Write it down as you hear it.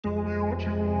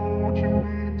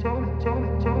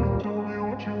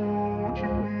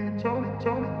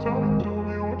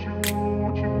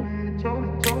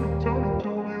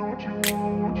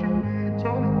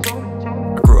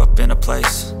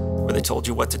place where they told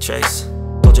you what to chase,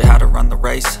 told you how to run the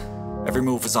race. Every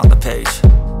move was on the page,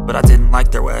 but I didn't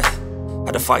like their way.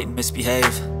 Had to fight and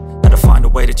misbehave, had to find a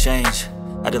way to change,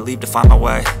 had to leave to find my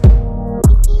way.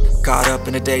 Caught up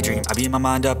in a daydream, I beat my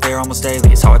mind up there almost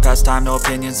daily. It's how I pass time, no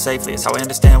opinions safely. It's how I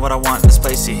understand what I want in this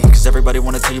place, see. Cause everybody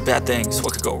wanna tell you bad things,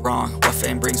 what could go wrong, what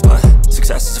fame brings. But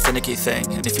success is a finicky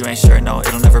thing, and if you ain't sure, no,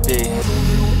 it'll never be.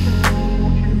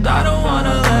 I don't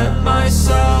wanna let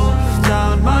myself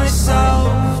down,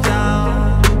 myself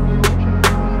down.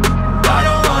 I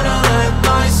don't wanna let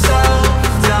myself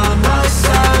down,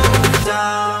 myself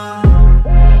down.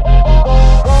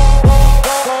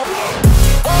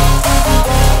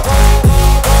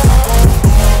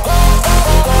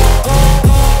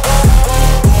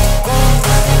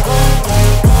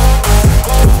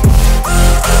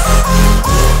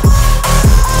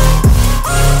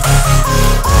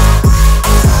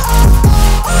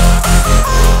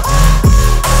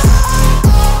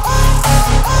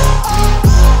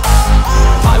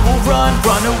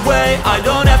 I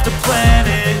don't have to plan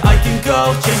it, I can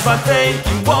go change my fate.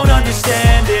 You won't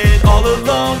understand it, all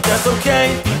alone, that's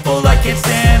okay. People, I can't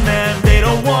stand them, they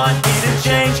don't want me to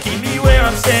change. Keep me where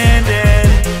I'm standing,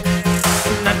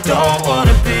 and I don't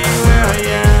wanna be where I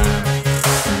am.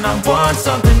 And I want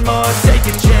something more, take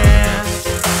a chance.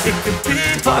 It could be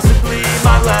possibly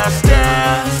my last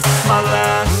dance, my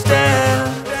last dance.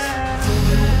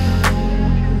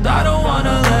 And I don't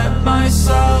wanna let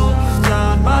myself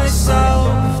down,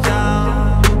 myself down.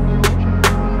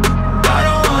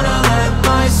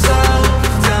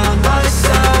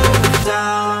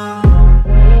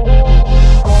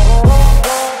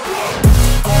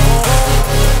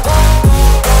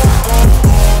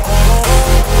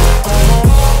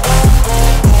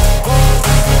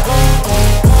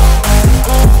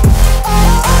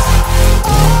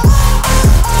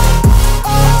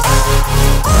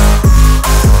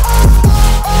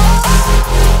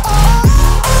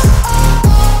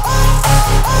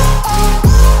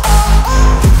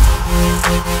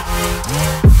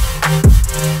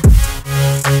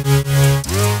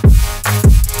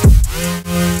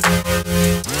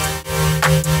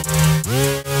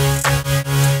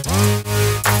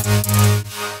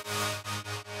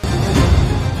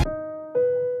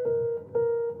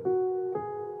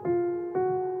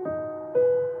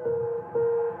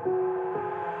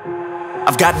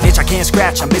 I've got an itch I can't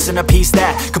scratch, I'm missing a piece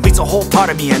that completes a whole part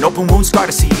of me, an open wound scar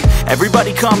to see.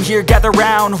 Everybody come here, gather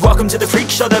round, welcome to the freak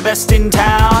show, the best in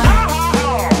town.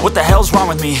 What the hell's wrong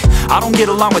with me? I don't get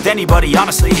along with anybody,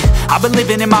 honestly. I've been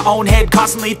living in my own head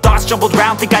constantly, thoughts jumbled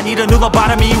round, think I need a new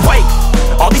lobotomy. Wait,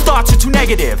 all these thoughts are too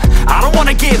negative, I don't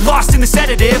wanna get lost in the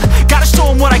sedative. Gotta show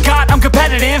them what I got, I'm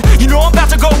competitive. You know I'm about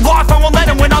to go off, I won't let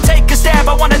them win, I'll take a stab.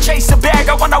 I wanna chase a bag,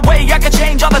 I wanna weigh, I can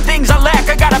change all the things I lack.